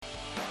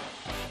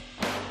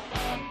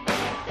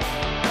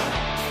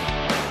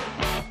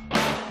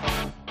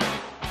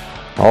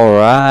All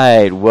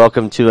right,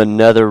 welcome to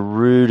another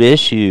Root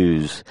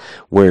Issues,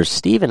 where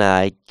Steve and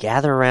I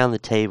gather around the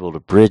table to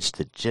bridge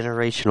the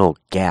generational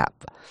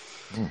gap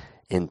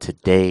in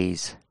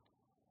today's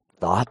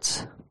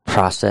thoughts,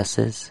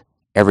 processes,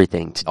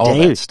 everything. Today, all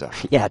that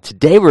stuff. Yeah,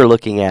 today we're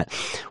looking at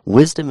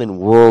wisdom and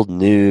world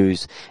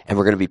news, and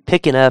we're going to be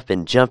picking up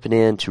and jumping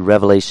into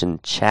Revelation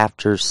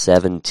chapter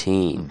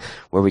 17,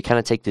 where we kind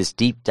of take this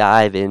deep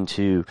dive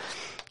into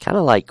kind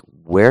of like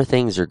where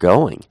things are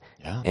going.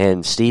 Yeah.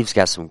 And Steve's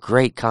got some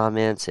great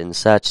comments and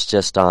such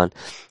just on,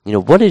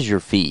 what is your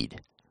feed?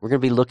 We're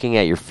going to be looking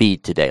at your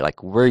feed today.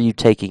 Like, where are you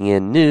taking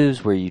in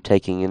news? Where are you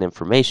taking in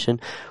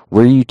information?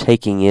 Where are you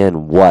taking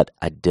in what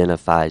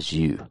identifies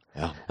you?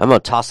 Yeah. I'm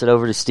going to toss it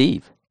over to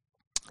Steve.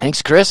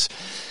 Thanks, Chris.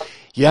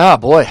 Yeah,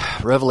 boy,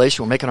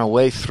 Revelation, we're making our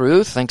way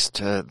through. Thanks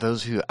to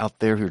those who out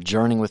there who are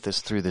journeying with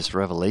us through this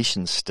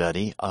Revelation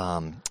study.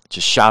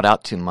 Just shout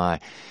out to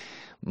my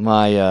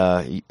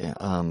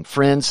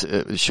friends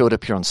showed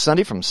up here on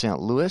Sunday from St.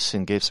 Louis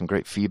and gave some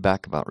great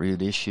feedback about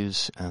Root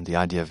Issues and the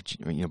idea of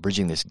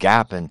bridging this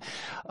gap and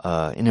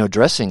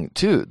addressing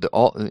too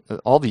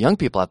all the young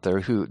people out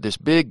there who this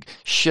big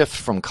shift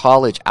from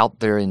college out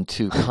there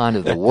into kind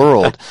of the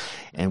world,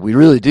 and we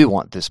really do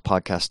want this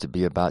podcast to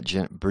be about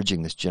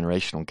bridging this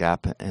generational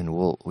gap, and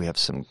we have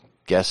some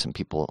guests and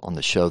people on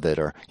the show that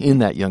are in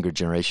that younger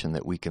generation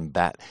that we can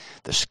bat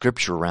the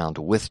scripture around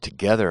with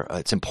together.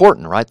 It's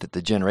important, right, that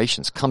the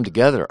generations come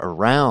together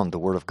around the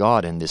Word of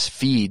God and this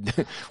feed,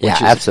 which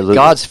is absolutely.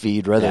 God's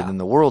feed rather than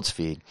the world's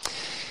feed.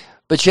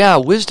 But yeah,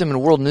 wisdom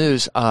and world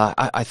news,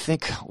 I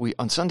think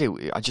on Sunday,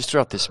 I just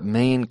threw out this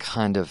main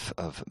kind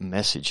of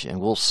message, and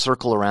we'll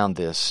circle around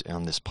this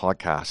on this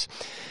podcast.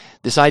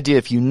 This idea,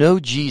 if you know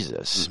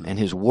Jesus and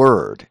His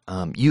Word,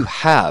 you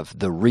have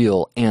the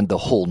real and the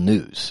whole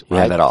news. You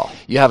have it all.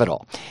 You have it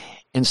all.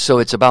 And so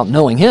it's about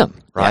knowing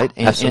Him, right?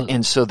 Yeah, absolutely.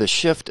 And so the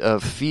shift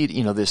of feed,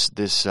 the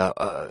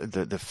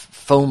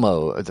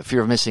FOMO, the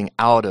fear of missing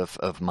out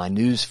of my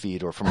news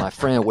feed or from my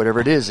friend,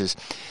 whatever it is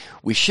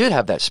we should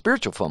have that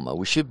spiritual FOMO.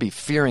 We should be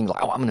fearing,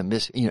 like, I'm going to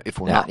miss, if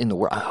we're not in the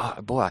Word,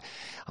 I'm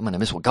going to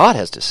miss what God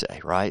has to say,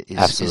 right?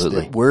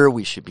 Absolutely. Is where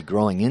we should be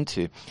growing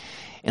into.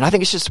 And I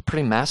think it's just a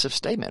pretty massive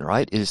statement,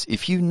 right? Is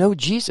if you know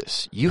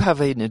Jesus, you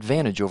have an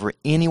advantage over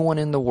anyone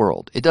in the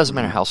world. It doesn't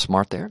matter how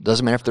smart they are. It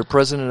doesn't matter if they're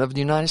president of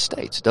the United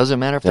States. It doesn't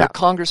matter if they're a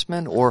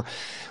congressman or,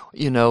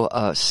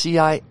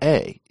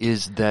 CIA.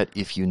 Is that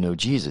if you know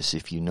Jesus,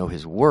 if you know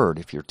His Word,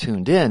 if you're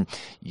tuned in,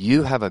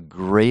 you have a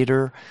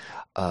greater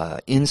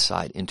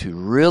insight into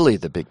really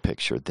the big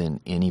picture than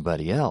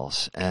anybody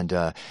else. And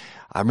I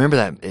remember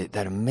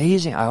that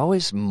amazing. I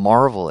always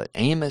marvel at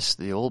Amos,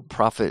 the old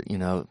prophet.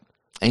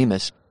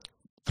 Amos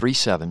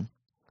 3:7,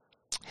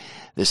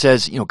 that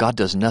says, God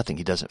does nothing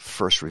He doesn't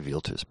first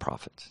reveal to His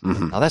prophets.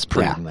 Now that's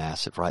pretty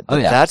massive, right?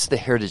 But that's the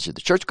heritage of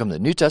the church. Come to the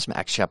New Testament,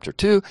 Acts chapter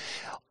 2,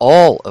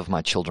 all of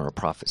my children are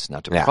prophets.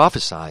 Now to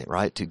prophesy,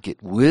 right, to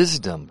get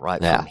wisdom,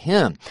 right, from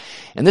Him.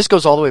 And this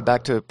goes all the way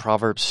back to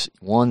Proverbs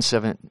 1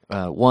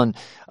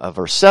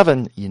 verse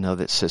 7,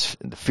 that says,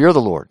 the fear of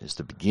the Lord is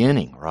the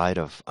beginning, right,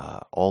 of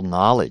all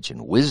knowledge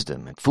and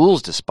wisdom, and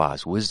fools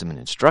despise wisdom and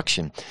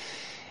instruction.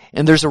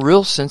 And there's a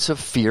real sense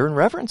of fear and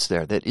reverence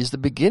there that is the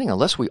beginning.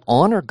 Unless we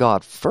honor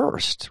God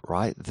first,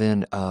 right,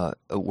 then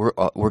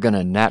we're going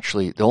to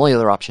naturally, the only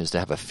other option is to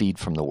have a feed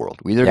from the world.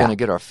 We're either going to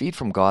get our feed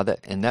from God,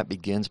 and that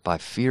begins by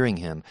fearing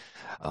Him,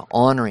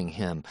 honoring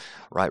Him,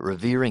 right,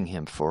 revering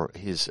Him for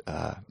His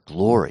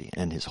glory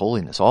and His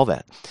holiness, all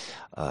that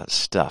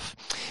stuff.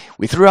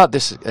 We threw out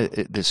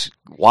this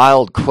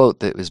wild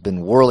quote that has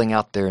been whirling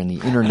out there in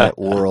the internet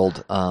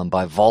world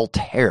by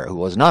Voltaire, who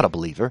was not a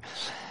believer.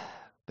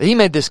 He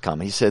made this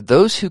comment. He said,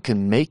 "Those who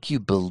can make you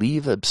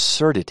believe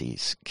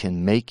absurdities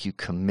can make you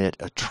commit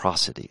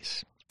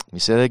atrocities." Let me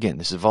say that again.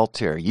 This is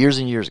Voltaire, years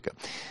and years ago.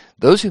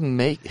 Those who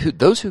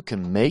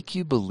can make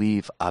you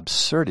believe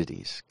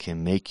absurdities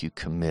can make you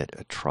commit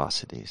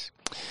atrocities.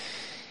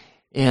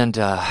 And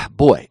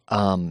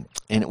and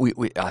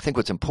I think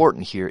what's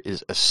important here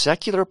is a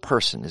secular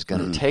person is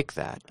going to take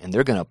that and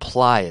they're going to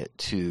apply it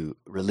to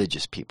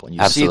religious people. And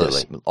you see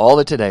this all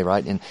the today,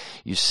 right? And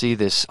you see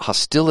this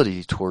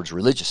hostility towards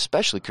religious,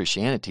 especially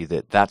Christianity,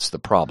 that's the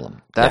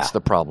problem. That's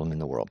the problem in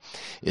the world,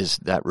 is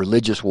that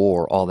religious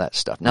war, all that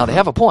stuff. Now, they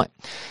have a point.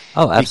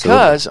 Oh, absolutely.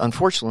 Because,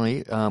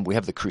 unfortunately, we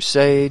have the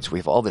Crusades, we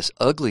have all this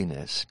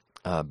ugliness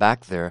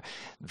back there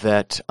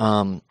that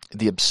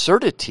the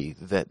absurdity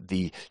that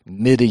the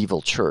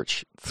medieval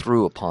church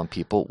threw upon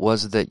people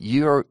was that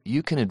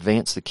you can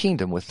advance the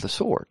kingdom with the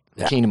sword,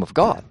 the kingdom of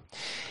God.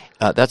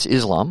 That's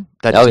Islam.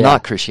 That is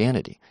not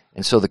Christianity.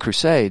 And so the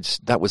Crusades,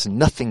 that was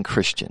nothing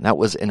Christian. That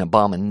was an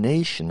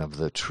abomination of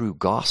the true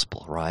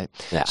gospel, right?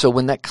 Yeah. So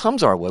when that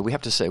comes our way, we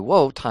have to say,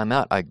 whoa, time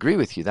out. I agree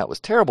with you. That was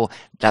terrible.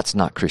 That's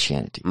not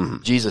Christianity.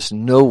 Jesus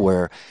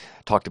nowhere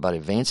talked about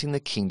advancing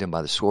the kingdom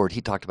by the sword.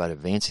 He talked about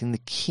advancing the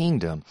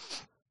kingdom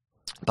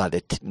by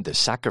the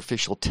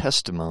sacrificial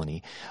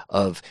testimony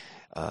of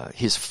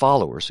his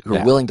followers who are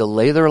Yeah. willing to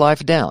lay their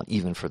life down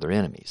even for their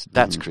enemies.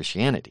 That's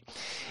Christianity.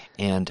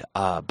 And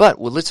but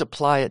let's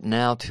apply it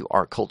now to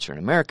our culture in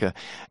America.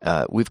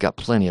 We've got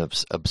plenty of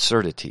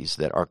absurdities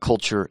that our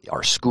culture,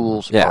 our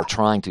schools Yeah. are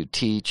trying to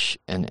teach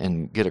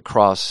and get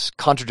across,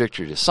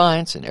 contradictory to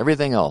science and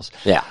everything else.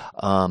 Yeah.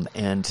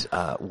 And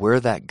where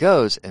that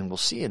goes, and we'll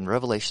see in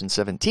Revelation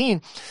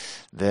 17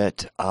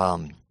 that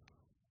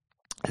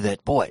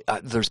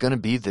there's going to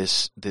be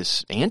this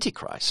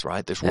Antichrist,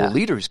 right? This world Yeah.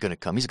 leader who's going to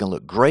come. He's going to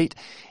look great,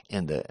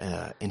 and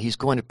he's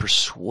going to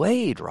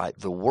persuade, right,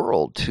 the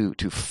world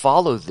to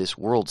follow this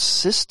world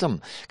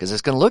system because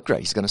it's going to look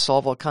great. He's going to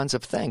solve all kinds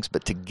of things,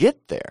 but to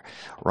get there,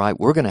 right,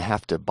 we're going to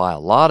have to buy a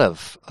lot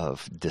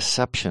of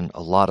deception,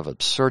 a lot of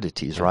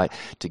absurdities, right,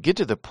 to get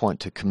to the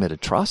point to commit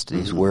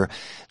atrocities where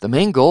the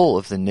main goal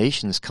of the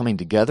nations coming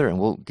together, and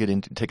we'll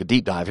take a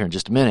deep dive here in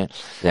just a minute.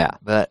 Yeah.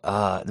 But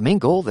the main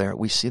goal there,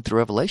 we see through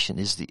Revelation,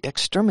 is the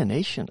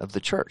extermination of the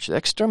church, the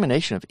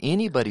extermination of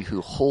anybody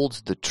who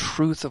holds the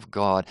truth of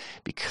God,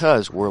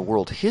 because where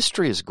world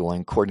history is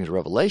going, according to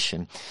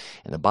Revelation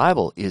and the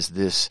Bible, is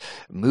this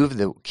move,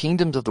 the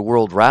kingdoms of the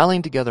world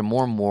rallying together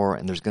more and more,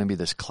 and there's going to be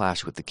this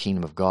clash with the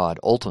kingdom of God,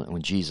 ultimately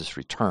when Jesus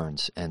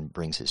returns and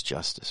brings his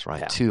justice,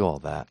 right, to all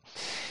that.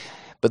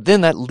 But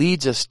then that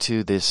leads us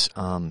to this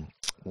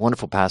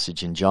wonderful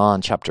passage in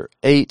John chapter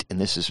 8, and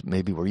this is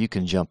maybe where you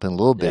can jump in a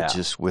little bit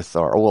just with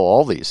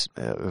all these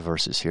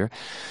verses here.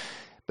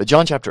 But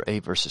John chapter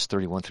 8, verses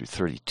 31 through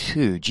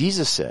 32,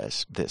 Jesus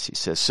says this. He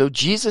says, "So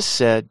Jesus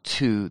said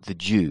to the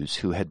Jews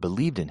who had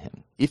believed in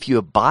him, 'If you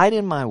abide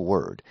in my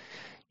word,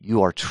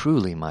 you are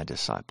truly my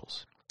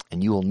disciples,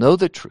 and you will know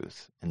the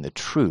truth, and the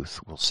truth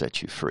will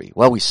set you free.'"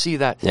 Well, we see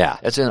that. Yeah.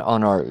 It's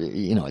on our,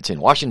 it's in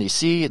Washington,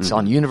 D.C., it's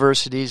on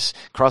universities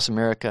across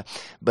America,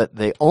 but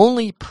they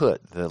only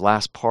put the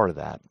last part of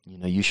that,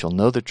 you shall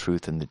know the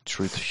truth, and the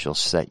truth shall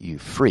set you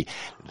free.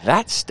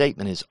 That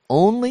statement is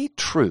only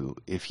true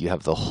if you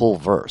have the whole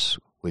verse,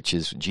 which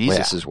is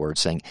Jesus' word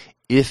saying,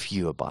 "If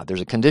you abide."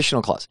 There's a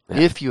conditional clause.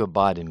 "If you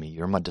abide in me,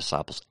 you're my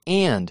disciples.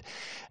 And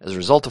as a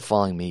result of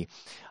following me,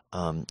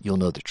 you'll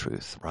know the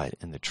truth, right?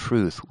 And the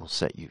truth will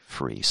set you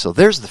free." So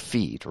there's the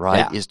feed,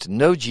 right? Yeah. Is to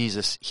know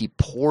Jesus. He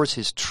pours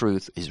his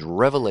truth, his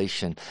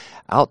revelation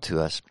out to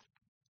us.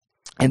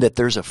 And that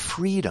there's a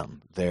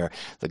freedom there.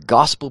 The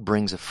gospel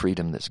brings a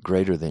freedom that's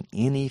greater than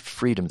any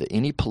freedom that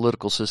any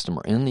political system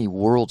or any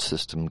world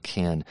system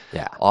can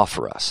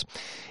offer us.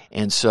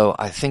 And so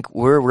I think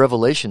where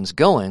Revelation's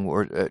going,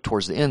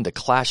 towards the end, the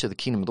clash of the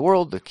kingdom of the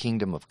world, the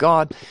kingdom of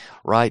God,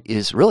 right,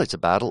 is really, it's a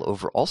battle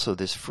over also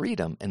this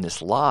freedom and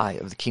this lie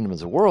of the kingdom of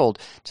the world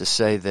to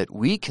say that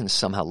we can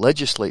somehow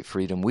legislate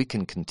freedom. We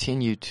can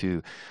continue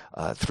to,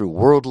 through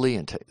worldly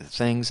and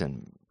things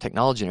and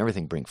technology and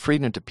everything, bring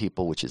freedom to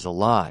people, which is a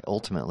lie.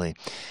 Ultimately,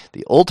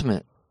 the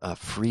ultimate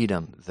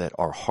freedom that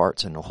our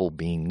hearts and our whole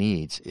being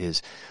needs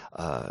is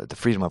the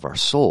freedom of our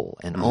soul.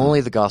 And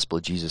only the gospel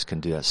of Jesus can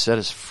do that. Set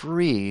us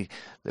free,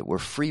 that we're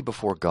free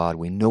before God.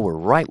 We know we're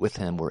right with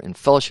him. We're in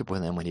fellowship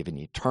with him. We have an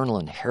eternal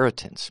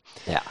inheritance.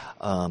 Yeah.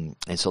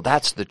 And so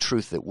that's the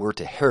truth that we're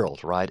to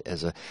herald, right,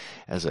 as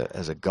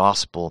a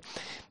gospel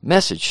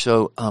message.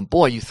 So,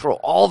 boy, you throw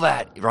all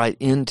that right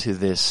into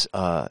this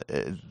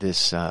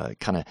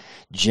kind of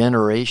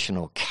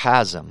generational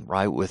chasm,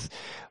 right, with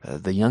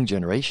the young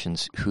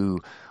generations who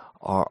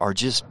are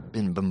just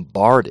been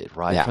bombarded,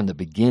 right, from the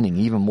beginning,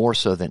 even more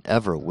so than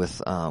ever,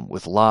 with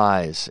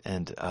lies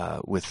and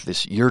with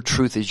this, your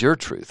truth is your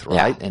truth,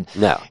 right?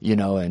 Yeah.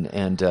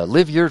 And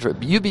live your truth,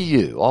 you be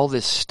you. All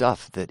this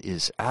stuff that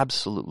is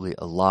absolutely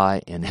a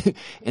lie and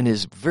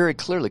is very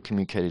clearly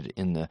communicated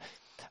in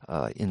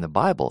the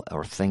Bible,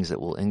 are things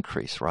that will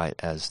increase, right,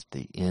 as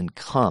the end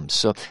comes.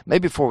 So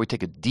maybe before we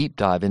take a deep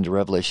dive into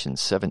Revelation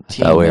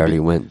 17. Oh, we already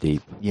went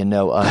deep.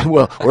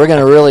 Well, we're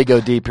going to really go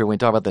deep here when we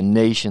talk about the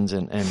nations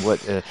and what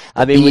the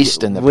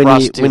beast and the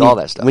prostitute, all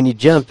that stuff. When you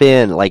jump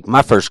in, like,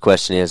 my first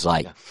question is,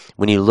 like,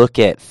 when you look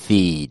at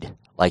feed,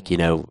 like,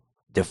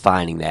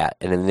 defining that,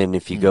 and then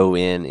if you go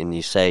in and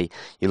you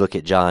look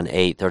at John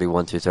 8,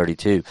 31 through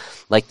 32,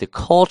 like, the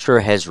culture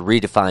has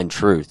redefined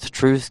truth.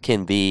 Truth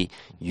can be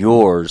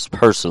yours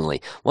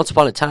personally. Once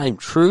upon a time,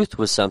 truth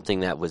was something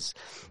that was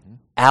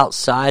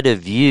outside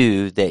of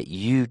you that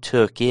you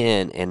took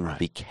in and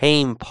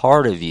became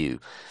part of you.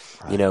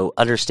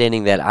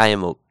 Understanding that I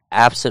am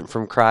absent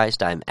from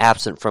Christ, I am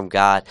absent from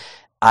God,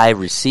 I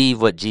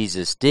receive what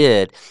Jesus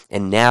did,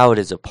 and now it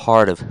is a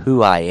part of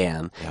who I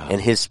am,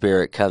 and his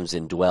spirit comes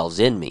and dwells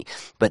in me.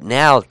 But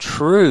now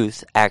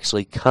truth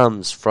actually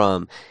comes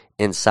from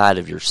inside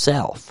of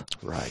yourself,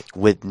 right,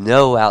 with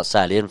no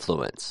outside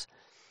influence.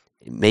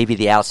 Maybe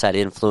the outside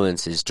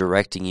influence is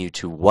directing you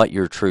to what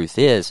your truth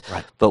is,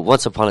 but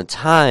once upon a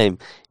time,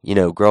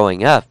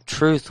 growing up,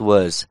 truth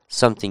was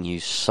something you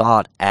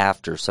sought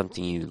after,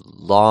 something you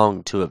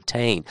longed to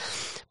obtain.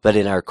 But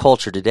in our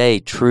culture today,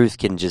 truth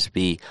can just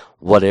be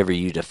whatever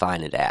you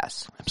define it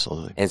as.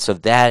 Absolutely. And so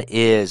that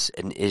is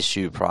an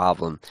issue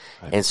problem.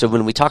 Right. And so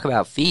when we talk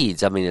about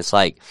feeds, I mean, it's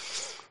like,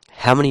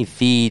 how many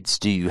feeds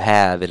do you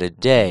have in a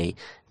day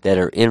that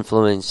are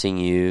influencing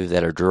you,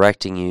 that are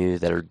directing you,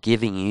 that are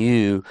giving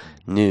you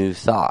new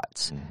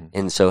thoughts.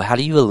 And so how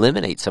do you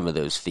eliminate some of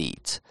those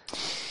feeds?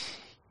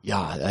 Yeah,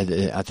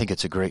 I think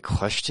it's a great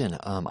question.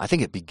 I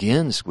think it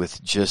begins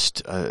with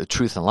just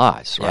truth and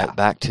lies, right? Yeah.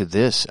 Back to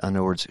this. In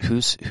other words,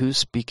 who's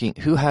speaking?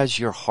 Who has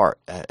your heart?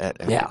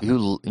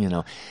 Who,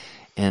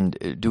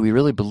 and do we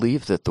really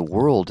believe that the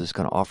world is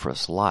going to offer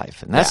us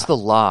life? And that's the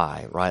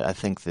lie, right? I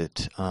think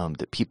that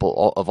that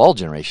people of all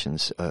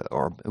generations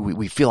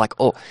we feel like,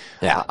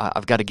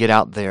 I've got to get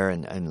out there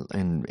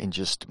and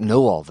just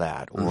know all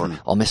that, or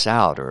I'll miss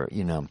out, or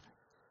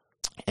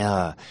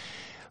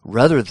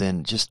rather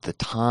than just the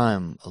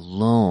time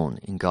alone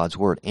in God's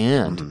Word.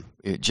 And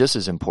just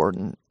as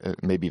important,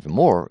 maybe even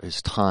more,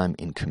 is time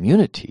in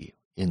community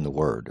in the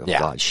Word of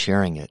God,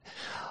 sharing it.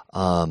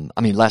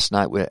 Last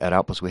night at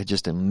Outpost, we had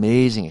just an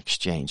amazing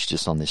exchange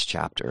just on this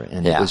chapter,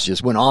 and it was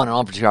just went on and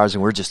on for 2 hours,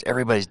 and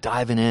everybody's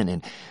diving in,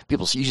 and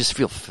you just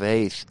feel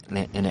faith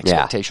and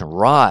expectation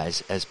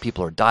rise as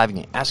people are diving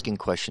in, asking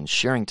questions,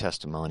 sharing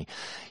testimony,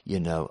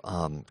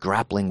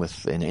 grappling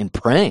with and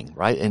praying,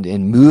 right,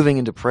 and moving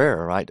into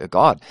prayer, right,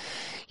 God,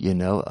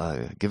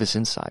 give us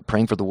insight,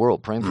 praying for the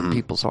world, praying for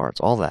people's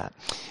hearts, all that.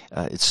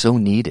 It's so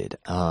needed.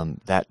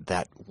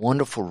 That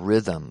wonderful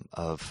rhythm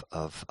of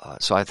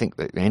so I think,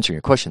 answering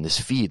your question,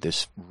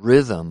 this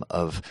rhythm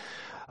of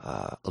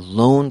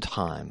alone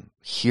time,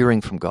 hearing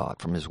from God,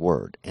 from His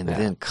Word, and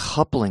then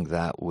coupling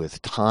that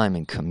with time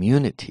and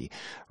community,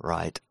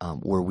 right,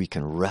 where we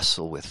can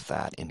wrestle with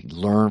that and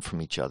learn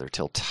from each other,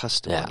 tell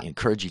testimony,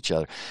 encourage each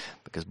other.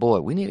 Because, boy,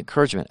 we need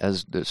encouragement.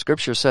 As the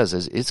Scripture says,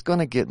 it's going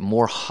to get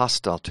more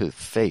hostile to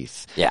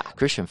faith,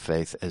 Christian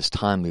faith, as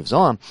time moves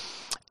on.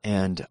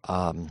 And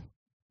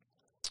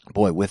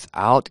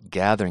without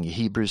gathering,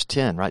 Hebrews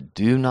 10, right?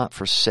 Do not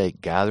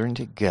forsake gathering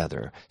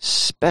together,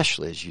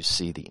 especially as you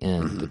see the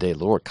end, the day of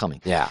the Lord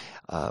coming. Yeah.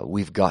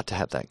 We've got to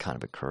have that kind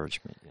of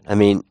encouragement. I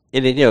mean,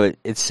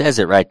 it says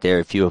it right there.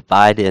 If you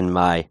abide in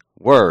my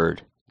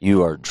word,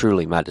 you are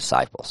truly my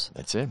disciples.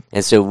 That's it.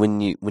 And so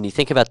when you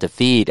think about the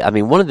feed, I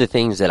mean, one of the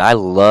things that I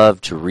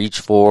love to reach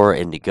for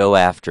and to go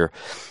after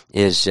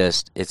is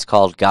it's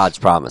called God's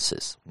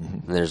Promises.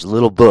 And there's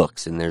little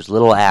books and there's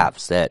little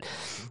apps that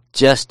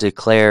just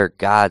declare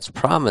God's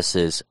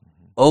promises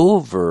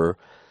over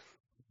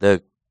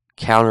the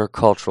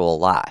countercultural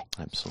lie.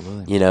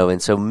 Absolutely.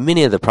 And so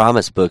many of the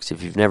promise books,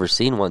 if you've never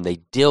seen one, they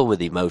deal with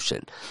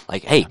emotion.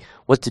 Like, hey,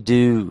 what to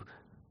do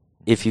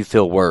if you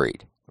feel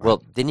worried. Right.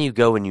 Well, then you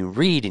go and you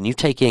read and you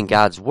take in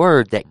God's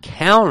word that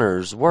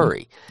counters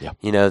worry,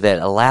 that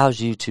allows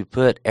you to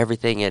put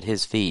everything at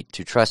His feet,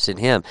 to trust in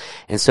Him.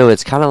 And so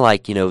it's kind of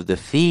like, the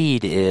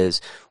feed is,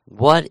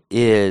 what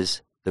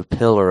is the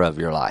pillar of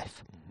your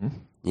life?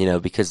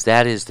 Because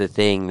that is the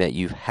thing that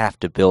you have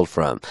to build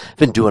from. I've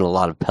been doing a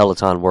lot of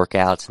Peloton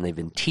workouts, and they've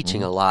been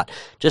teaching a lot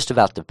just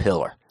about the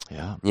pillar.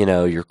 Yeah.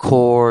 Your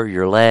core,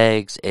 your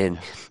legs, and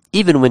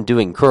even when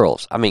doing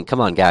curls. I mean,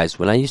 come on, guys.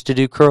 When I used to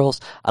do curls,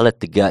 I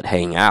let the gut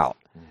hang out.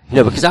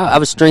 Because I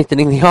was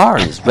strengthening the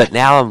arms. But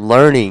now I'm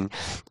learning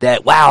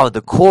that, wow,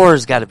 the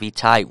core's got to be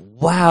tight.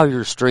 Wow,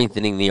 you're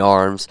strengthening the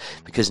arms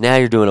because now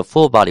you're doing a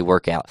full body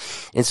workout.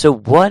 And so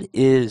what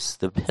is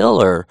the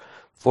pillar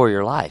for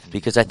your life?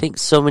 Because I think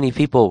so many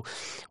people,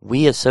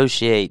 we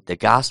associate the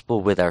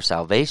gospel with our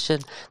salvation,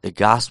 the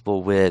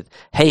gospel with,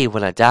 hey,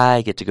 when I die,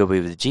 I get to go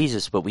be with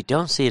Jesus, but we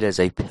don't see it as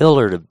a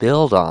pillar to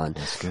build on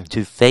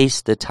to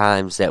face the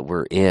times that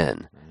we're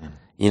in.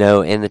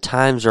 And the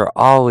times are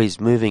always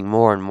moving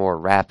more and more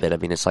rapid. I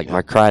mean, it's like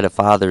my cry to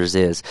fathers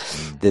is,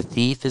 the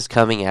thief is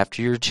coming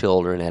after your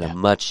children at a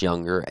much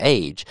younger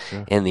age.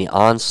 And the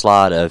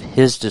onslaught of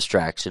his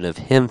distraction, of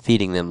him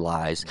feeding them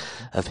lies,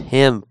 of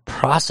him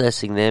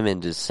processing them in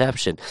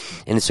deception.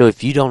 And so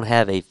if you don't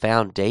have a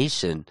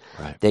foundation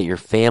that your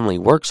family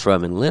works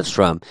from and lives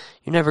from,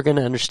 you're never going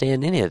to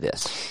understand any of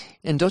this.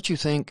 And don't you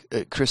think,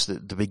 Chris,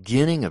 that the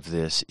beginning of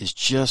this is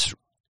just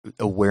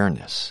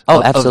awareness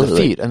absolutely. Of the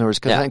feed. In other words,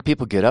 because I think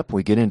people get up and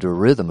we get into a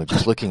rhythm of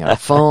just looking at a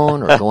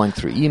phone or going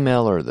through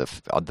email or the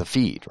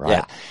feed, right?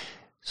 Yeah.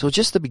 So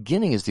just the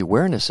beginning is the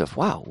awareness of,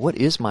 wow, what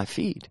is my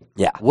feed?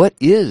 Yeah. What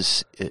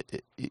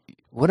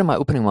am I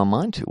opening my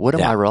mind to? What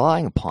am I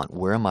relying upon?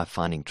 Where am I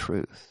finding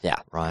truth? Yeah.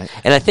 Right?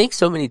 And I think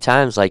so many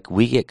times, like,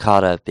 we get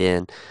caught up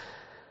in,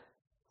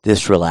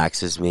 this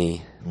relaxes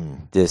me,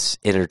 this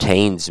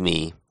entertains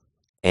me,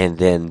 and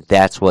then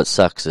that's what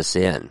sucks us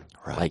in.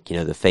 Right. Like, the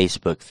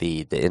Facebook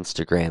feed, the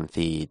Instagram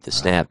feed, the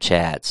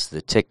Snapchats,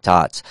 the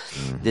TikToks.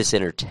 This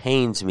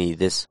entertains me.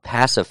 This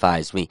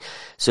pacifies me.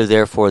 So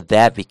therefore,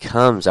 that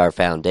becomes our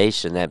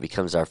foundation. That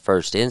becomes our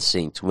first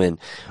instinct, when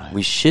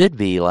we should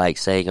be like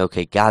saying,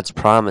 okay, God's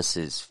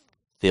promises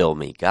fill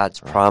me. God's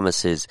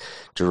promises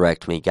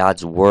direct me.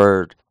 God's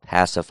word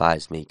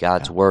pacifies me.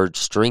 God's word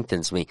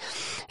strengthens me.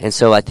 And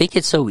so I think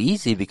it's so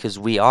easy because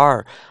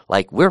we're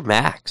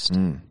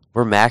maxed.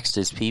 We're maxed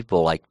as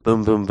people, like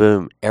boom, boom,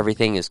 boom.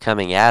 Everything is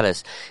coming at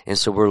us. And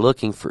so we're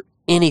looking for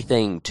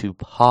anything to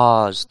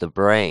pause the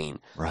brain.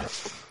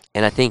 Right.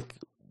 And I think,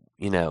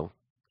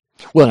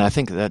 Well, and I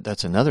think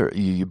that's another,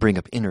 you bring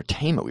up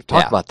entertainment. We've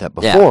talked Yeah. about that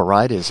Yeah. before,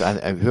 right?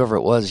 Whoever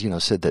it was,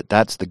 said that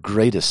that's the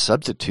greatest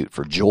substitute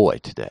for joy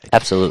today.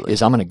 Absolutely.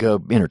 Is I'm going to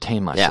go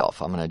entertain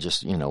myself. I'm going to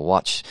just,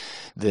 watch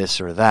this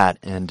or that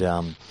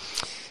and,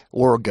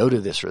 or go to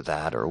this or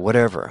that or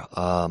whatever.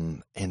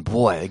 And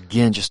boy,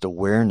 again, just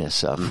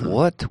awareness of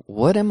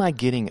what am I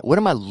getting? What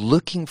am I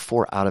looking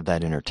for out of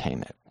that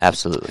entertainment?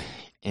 Absolutely.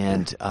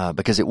 And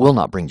because it will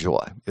not bring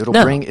joy, it'll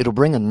No.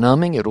 bring a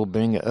numbing, it'll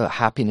bring a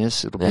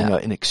happiness, it'll bring Yeah.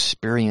 an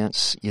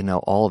experience,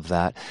 all of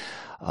that.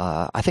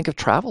 I think of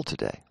travel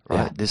today,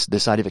 right? Yeah.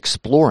 This idea of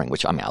exploring,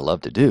 which I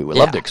love to do. We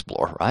love to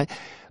explore, right?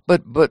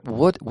 But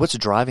what's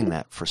driving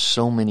that for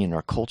so many in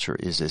our culture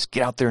is this: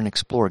 get out there and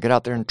explore, get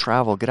out there and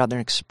travel, get out there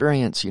and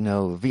experience,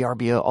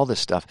 VRBO, all this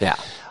stuff. Yeah.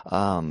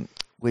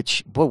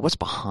 Which, boy, what's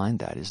behind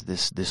that is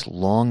this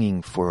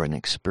longing for an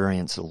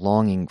experience, a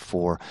longing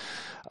for,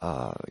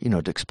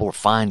 to explore,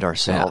 find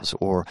ourselves,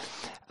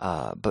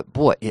 but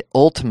boy,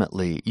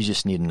 ultimately, you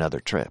just need another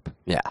trip.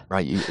 Yeah.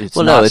 Right? It's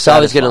Well, not no, it's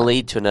always going to satisfying.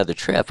 lead to another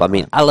trip. I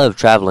mean, I love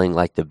traveling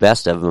like the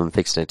best of them. I'm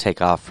fixing to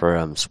take off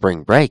for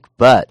spring break.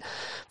 But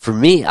for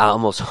me, I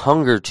almost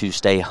hunger to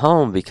stay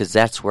home because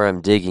that's where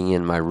I'm digging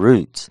in my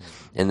roots.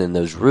 And then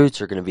those roots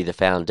are going to be the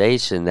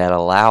foundation that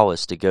allow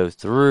us to go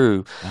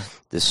through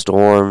the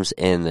storms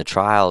and the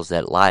trials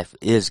that life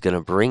is going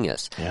to bring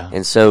us. Yeah.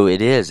 And so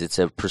it's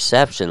a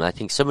perception. I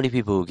think so many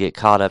people who get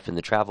caught up in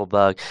the travel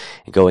bug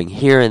and going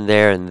here and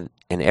there and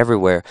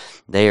everywhere,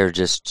 they are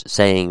just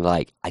saying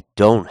like, I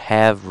don't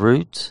have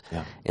roots.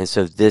 Yeah. And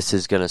so this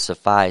is going to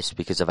suffice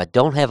because if I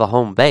don't have a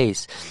home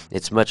base,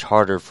 it's much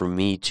harder for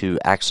me to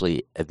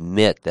actually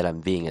admit that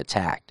I'm being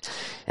attacked.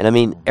 And I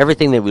mean,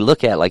 everything that we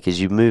look at, like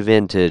as you move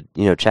into,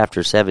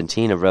 chapter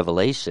 17 of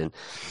Revelation,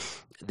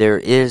 there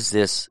is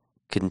this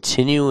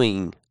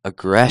continuing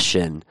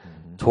aggression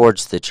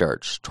towards the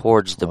church,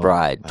 towards the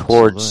bride,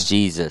 towards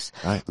absolutely. Jesus,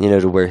 Right.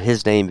 to where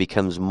his name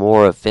becomes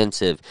more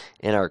offensive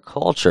in our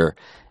culture.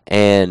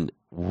 And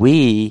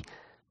we,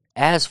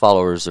 as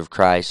followers of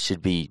Christ,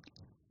 should be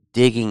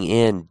digging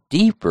in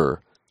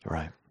deeper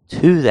Right.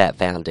 to that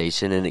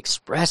foundation and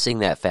expressing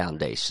that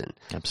foundation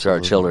to our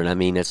Absolutely. children. I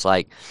mean, it's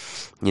like,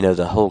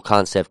 the whole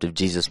concept of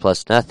Jesus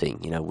plus nothing.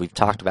 We've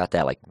talked about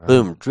that, like,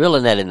 boom,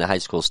 drilling that into high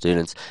school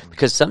students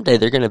because someday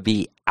they're going to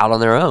be out on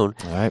their own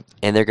All right.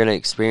 and they're going to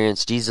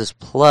experience Jesus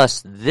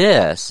plus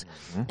this,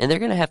 and they're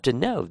going to have to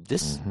know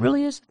this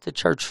really isn't the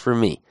church for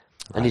me.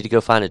 I need to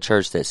go find a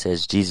church that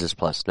says Jesus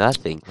plus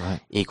nothing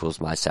equals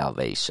my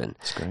salvation.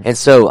 That's great. And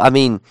so, I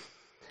mean,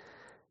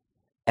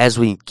 as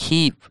we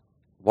keep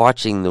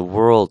watching the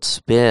world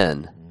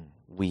spin,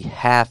 we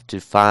have to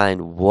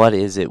find what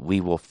is it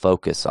we will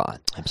focus on.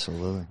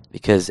 Absolutely.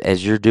 Because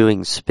as you're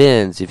doing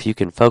spins, if you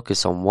can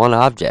focus on one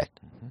object,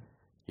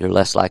 you're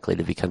less likely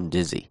to become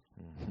dizzy.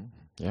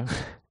 Yeah.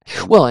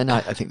 Well, and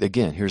I think,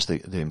 again, here's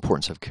the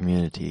importance of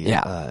community.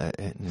 Yeah.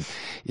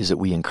 Is that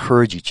we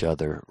encourage each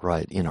other,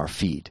 right, in our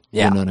feed.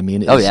 Yeah. You know what I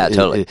mean? Oh, yeah,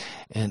 totally.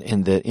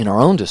 And that in our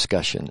own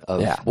discussion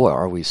of, Yeah. boy,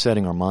 are we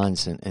setting our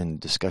minds in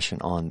discussion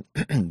on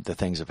the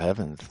things of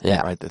heaven,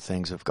 Yeah. right, the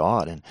things of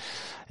God and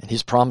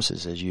his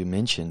promises, as you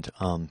mentioned.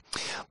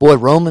 Boy,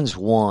 Romans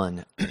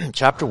 1,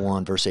 chapter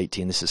 1, verse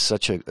 18, this is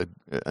such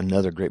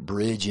another great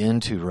bridge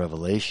into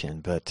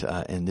Revelation, but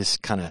and this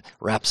kind of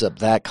wraps up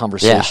that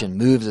conversation,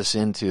 moves us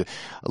into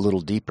a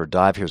little deeper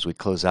dive here as we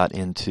close out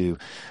into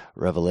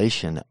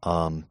Revelation.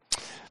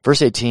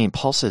 Verse 18,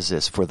 Paul says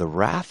this: "For the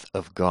wrath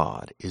of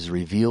God is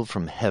revealed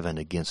from heaven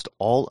against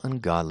all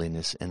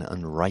ungodliness and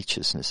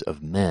unrighteousness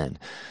of men,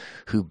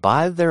 who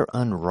by their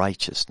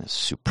unrighteousness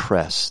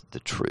suppress the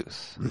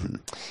truth."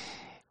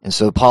 And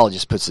so Paul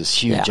just puts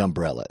this huge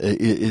umbrella,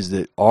 is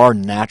that our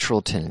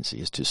natural tendency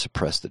is to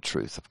suppress the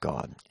truth of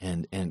God,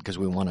 and because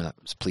we want to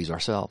please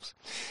ourselves.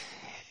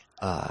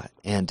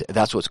 And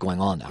that's what's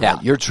going on now. Yeah,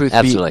 right? Your truth,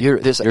 absolutely. your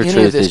truth this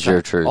is your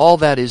kind- truth. All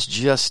that is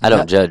just. I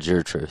don't judge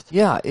your truth.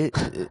 Yeah,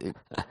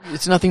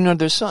 it's nothing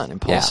under the sun. And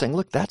Paul's Yeah. saying,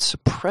 look, that's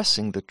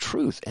suppressing the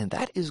truth, and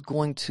that is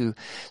going to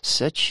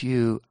set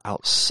you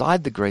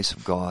outside the grace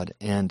of God,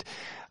 and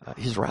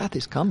his wrath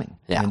is coming.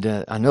 Yeah.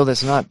 And I know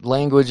that's not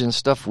language and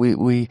stuff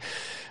we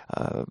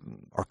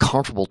are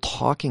comfortable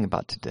talking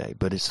about today,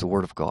 but it's the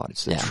Word of God.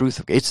 It's the truth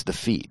of it's the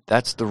feed.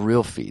 That's the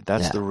real feed.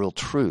 That's the real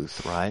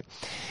truth, right?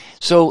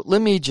 So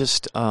let me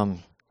just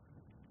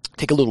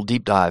take a little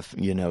deep dive,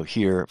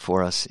 here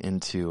for us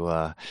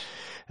into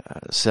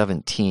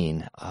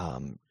 17,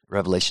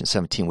 Revelation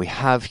 17. We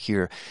have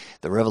here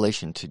the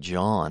revelation to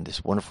John,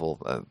 this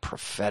wonderful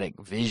prophetic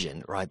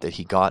vision, right, that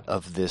he got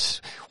of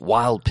this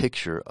wild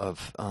picture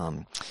of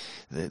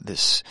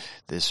this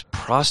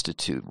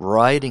prostitute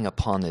riding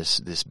upon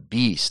this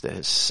beast that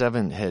has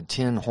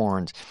 10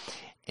 horns,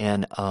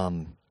 and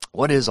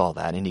what is all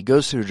that? And he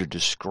goes through to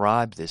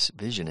describe this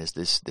vision as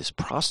this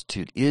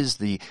prostitute is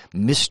the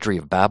mystery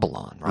of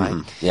Babylon, right?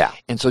 Mm-hmm. Yeah.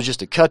 And so just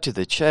to cut to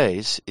the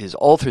chase, is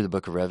all through the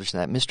book of Revelation,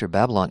 that mystery of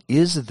Babylon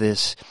is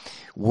this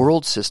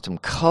world system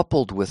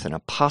coupled with an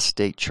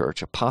apostate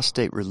church,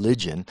 apostate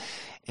religion.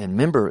 And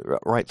remember,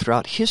 right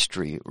throughout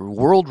history,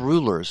 world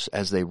rulers,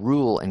 as they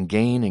rule and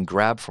gain and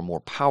grab for more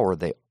power,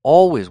 they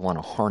always want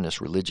to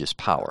harness religious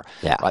power.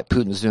 Yeah. Right?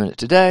 Putin's doing it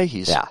today.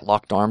 He's Yeah.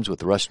 locked arms with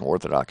the Russian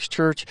Orthodox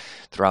Church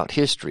throughout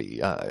history.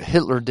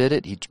 Hitler did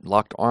it. He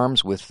locked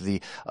arms with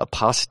the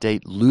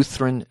apostate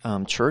Lutheran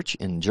Church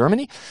in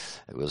Germany.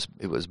 It was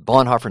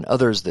Bonhoeffer and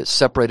others that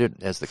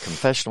separated as the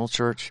confessional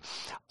church.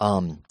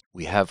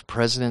 We have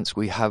presidents.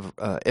 We have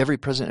every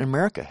president in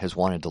America has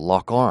wanted to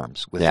lock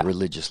arms with Yeah.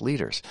 religious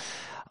leaders.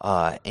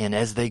 And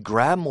as they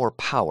grab more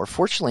power,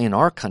 fortunately in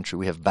our country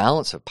we have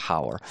balance of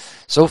power,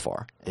 so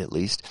far at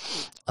least,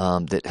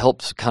 that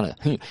helps kind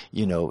of,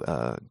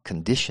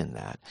 condition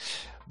that.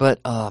 But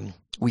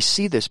we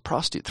see this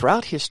prostitute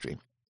throughout history.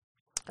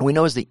 And we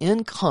know as the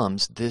end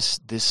comes, this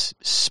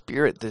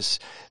spirit, this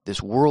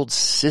world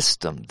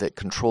system that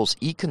controls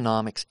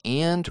economics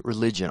and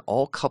religion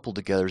all coupled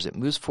together as it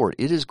moves forward,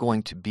 it is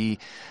going to be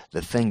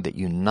the thing that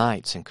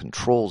unites and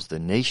controls the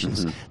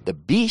nations. Mm-hmm. The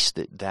beast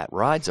that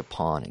rides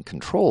upon and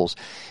controls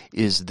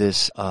is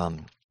this,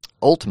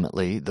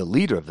 ultimately, the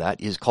leader of that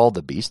is called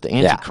the beast, the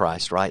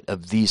Antichrist, right,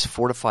 of these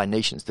fortified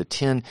nations. The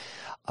 10...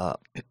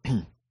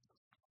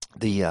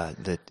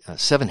 The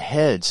 7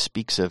 heads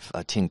speaks of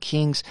 10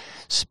 kings,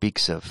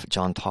 speaks of,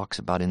 John talks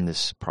about in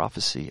this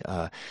prophecy,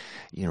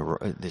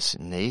 this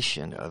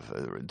nation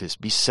of this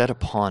be set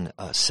upon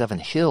 7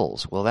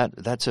 hills. Well,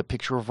 that's a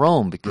picture of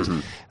Rome, because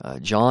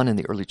John in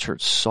the early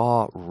church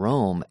saw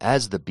Rome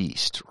as the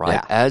beast,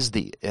 right? Yeah. As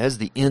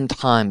the end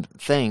time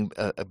thing,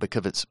 because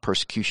of its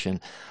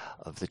persecution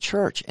of the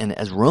church. And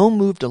as Rome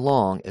moved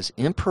along, as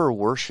emperor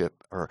worship,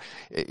 or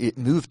it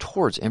moved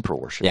towards emperor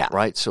worship, Yeah.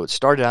 right? So it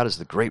started out as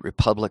the Great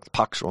Republic, the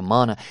Pax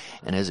Romana,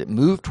 and as it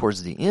moved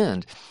towards the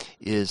end,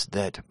 is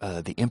that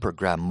the emperor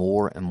grabbed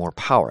more and more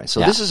power. And so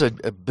Yeah. this is a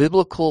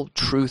biblical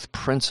truth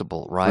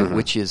principle, right?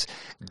 Which is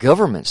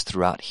governments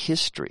throughout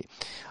history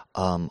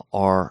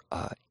are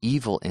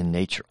evil in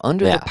nature,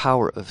 under Yeah. the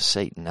power of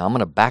Satan. Now I'm going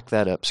to back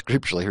that up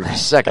scripturally here in a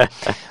second,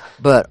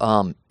 but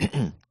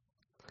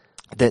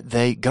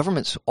that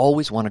governments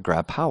always want to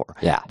grab power.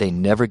 Yeah. They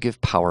never give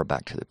power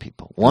back to the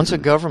people. Once a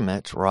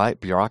government, right,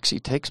 bureaucracy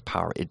takes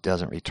power, it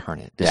doesn't return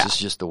it. This Yeah. is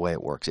just the way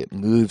it works. It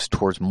moves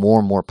towards more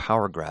and more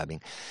power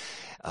grabbing.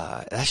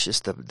 That's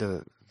just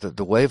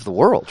the way of the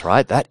world,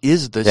 right? That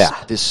is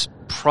this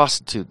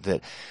prostitute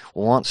that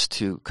wants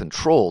to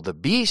control. The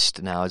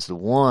beast now is the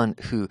one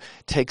who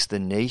takes the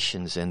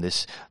nations, and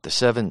the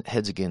 7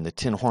 heads again, the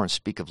 10 horns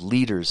speak of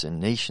leaders and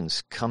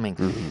nations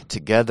coming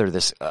together,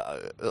 this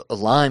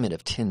alignment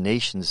of 10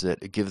 nations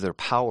that give their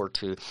power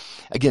to,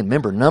 again,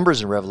 remember,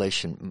 numbers in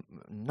Revelation,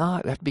 we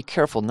have to be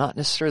careful, not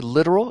necessarily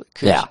literal,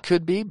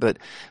 could be, but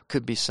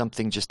could be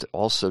something just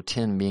also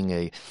 10 being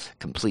a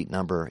complete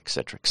number, et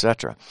cetera, et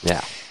cetera.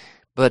 Yeah.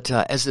 But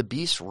as the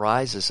beast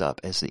rises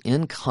up, as the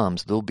end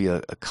comes, there'll be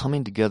a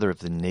coming together of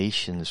the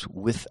nations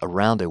with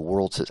around a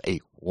world, says a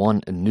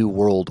new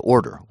world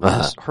order. We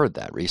just heard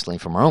that recently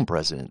from our own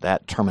president.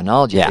 That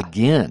terminology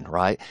again,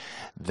 right?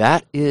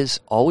 That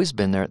is always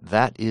been there.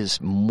 That is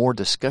more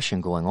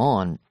discussion going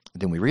on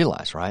than we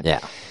realize, right? Yeah.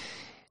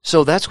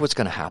 So that's what's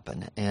going to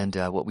happen. And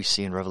what we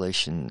see in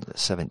Revelation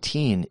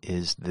 17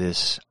 is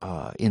this,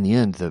 in the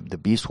end, the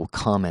beast will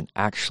come and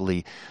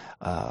actually,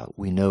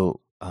 we know,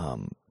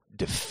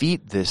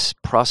 defeat this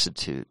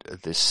prostitute,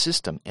 this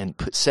system, and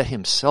set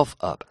himself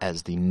up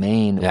as the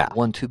main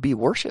one to be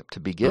worshipped, to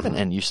be given.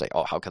 And you say,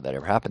 oh, how could that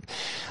ever happen?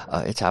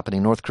 It's happening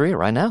in North Korea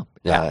right now.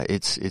 Yeah.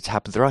 It's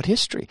happened throughout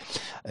history.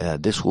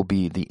 This will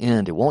be the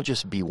end. It won't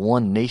just be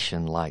one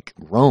nation like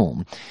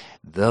Rome,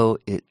 though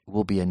it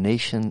will be a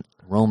nation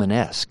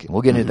Romanesque. And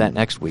we'll get into that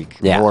next week.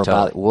 More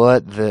about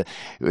what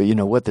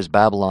what this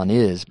Babylon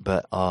is.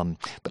 But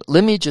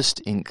let me just,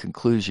 in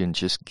conclusion,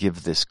 just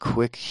give this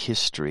quick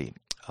history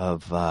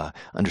of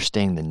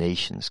understanding the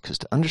nations, because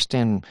to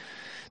understand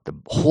the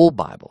whole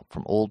Bible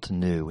from old to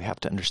new, we have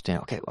to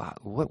understand, okay,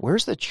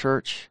 where's the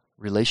church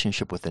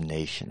relationship with the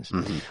nations?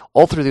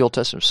 All through the Old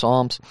Testament,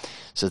 Psalms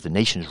says the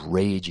nations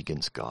rage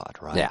against God,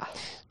 right?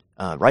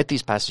 Yeah. Write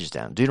these passages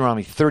down.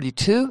 Deuteronomy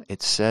 32,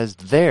 it says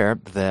there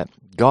that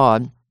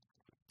God,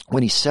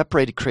 when he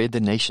created the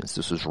nations,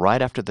 this was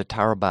right after the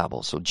Tower of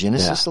Babel. So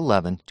Genesis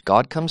 11,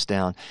 God comes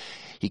down.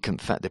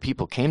 The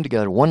people came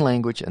together, one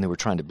language, and they were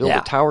trying to build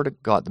a tower to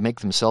God, to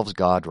make themselves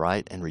God,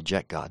 right, and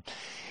reject God.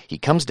 He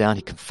comes down,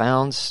 he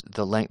confounds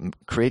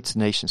creates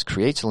nations,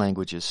 creates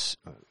languages,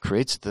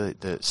 creates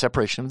the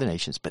separation of the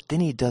nations, but then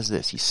he does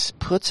this. He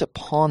puts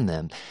upon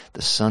them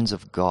the sons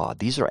of God.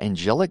 These are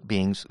angelic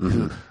beings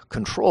who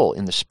control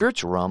in the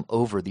spiritual realm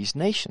over these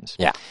nations.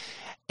 Yeah.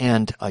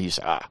 And you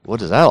say,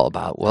 what is that all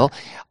about? Well,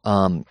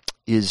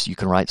 is you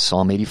can write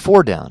Psalm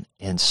 84 down,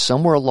 and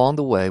somewhere along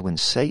the way, when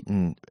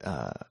Satan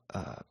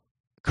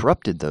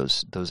corrupted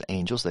those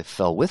angels, they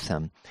fell with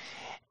him,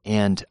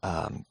 and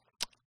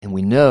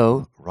we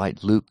know,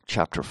 right, Luke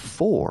chapter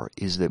 4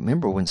 is that,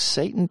 remember, when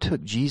Satan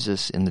took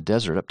Jesus in the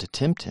desert up to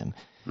tempt him,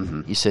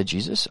 he said,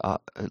 Jesus,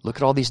 look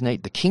at all these the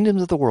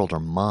kingdoms of the world are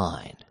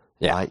mine.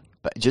 Yeah. Right?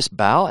 But just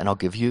bow and I'll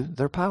give you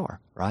their power,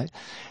 right?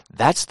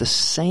 That's the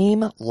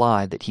same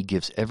lie that he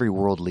gives every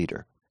world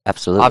leader.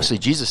 Absolutely. Obviously,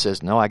 Jesus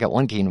says, no, I got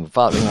one kingdom,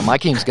 Father. My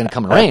kingdom's going to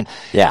come and reign.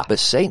 Yeah. But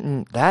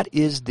Satan, that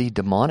is the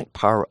demonic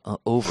power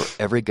over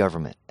every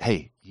government.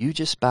 Hey, you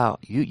just bow.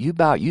 You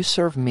bow. You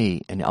serve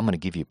me, and I'm going to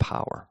give you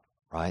power,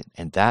 right?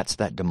 And that's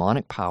that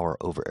demonic power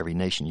over every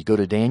nation. You go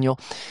to Daniel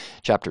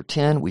chapter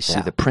 10, we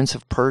see the prince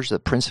of Persia, the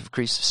prince of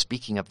Greece,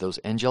 speaking of those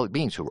angelic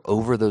beings who were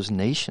over those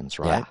nations,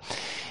 right?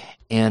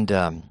 Yeah.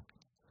 And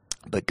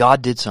but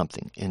God did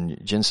something. In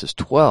Genesis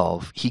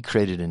 12, he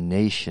created a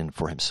nation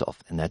for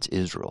himself, and that's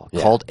Israel.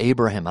 Called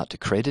Abraham out to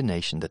create a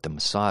nation that the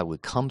Messiah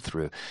would come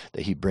through,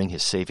 that he'd bring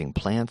his saving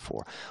plan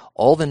for.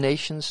 All the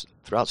nations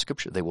throughout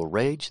Scripture, they will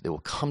rage, they will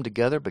come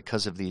together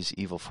because of these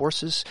evil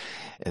forces.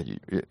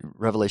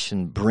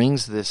 Revelation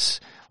brings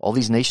all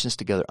these nations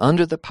together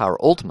under the power,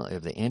 ultimately,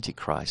 of the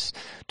Antichrist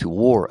to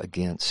war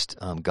against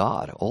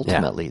God.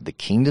 Ultimately, the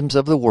kingdoms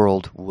of the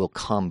world will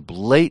come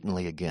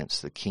blatantly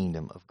against the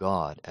kingdom of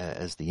God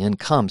as the end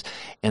comes,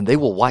 and they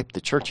will wipe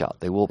the church out.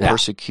 They will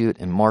persecute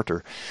and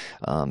martyr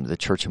the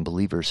church and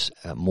believers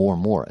more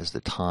and more as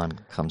the time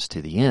comes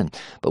to the end.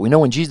 But we know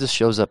when Jesus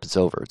shows up, it's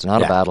over. It's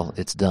not a battle.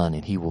 It's done,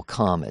 and he will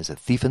come as a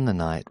thief in the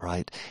night,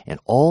 right? And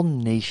all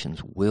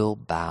nations will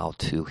bow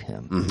to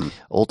him,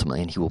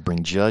 ultimately, and he will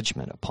bring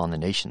judgment upon the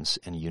nations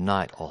and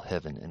unite all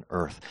heaven and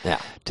earth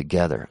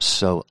together.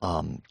 So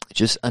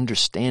just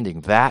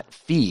understanding that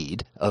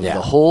feed of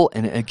the whole,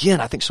 and again,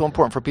 I think so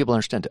important for people to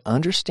understand. To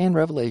understand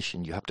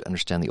Revelation, you have to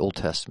understand the Old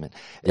Testament.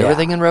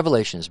 Everything in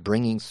Revelation is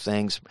bringing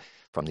things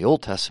from the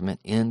Old Testament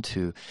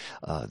into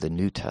the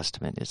New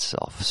Testament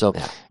itself. So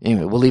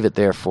anyway, we'll leave it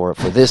there for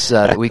this.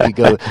 That we could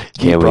go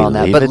deeper on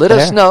that. But let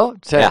us know.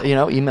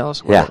 Email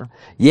us, whatever.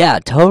 Yeah,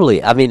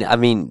 totally. I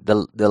mean,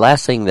 the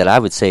last thing that I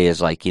would say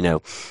is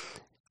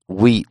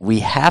we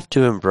have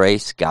to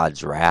embrace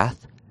God's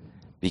wrath,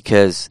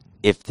 because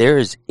if there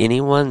is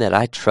anyone that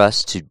I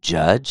trust to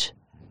judge,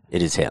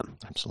 it is him.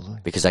 Absolutely.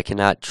 Because I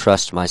cannot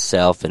trust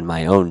myself in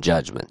my own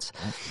judgments.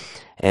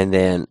 And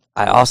then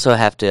I also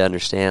have to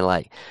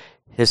understand,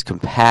 his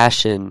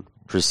compassion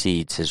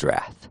precedes his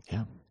wrath.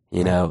 Yeah.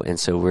 You know, and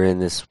so we're in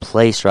this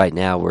place right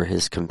now where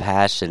his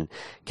compassion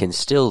can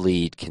still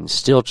lead, can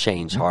still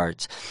change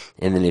hearts.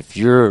 And then if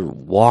you're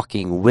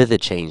walking with a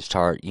changed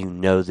heart, you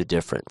know the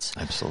difference.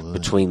 Absolutely.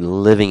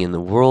 Between living in the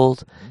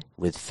world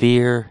with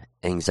fear,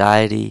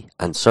 anxiety,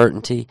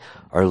 uncertainty,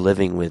 or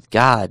living with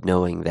God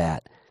knowing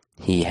that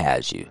he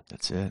has you.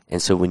 That's it.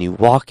 And so when you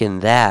walk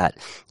in that,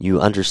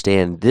 you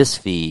understand this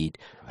feed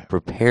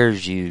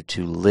prepares you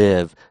to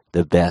live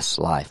the best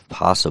life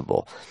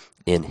possible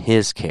in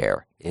his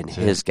care, in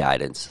his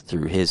guidance,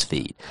 through his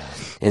feed.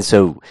 And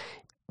so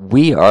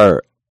we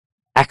are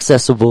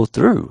accessible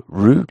through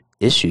Root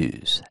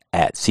Issues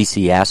at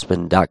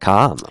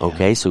ccaspen.com.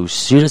 Okay, so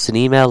shoot us an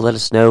email, let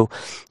us know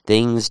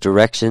things,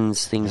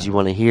 directions, things you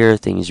want to hear,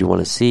 things you want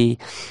to see,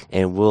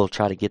 and we'll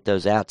try to get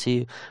those out to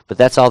you. But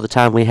that's all the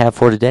time we have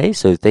for today,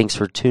 so thanks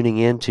for tuning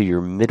in to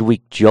your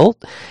midweek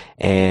jolt,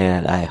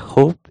 and I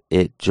hope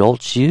it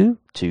jolts you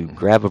to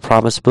grab a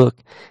promise book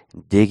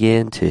and dig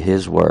into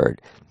his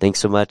word. Thanks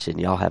so much, and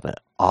y'all have an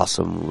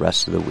awesome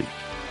rest of the week.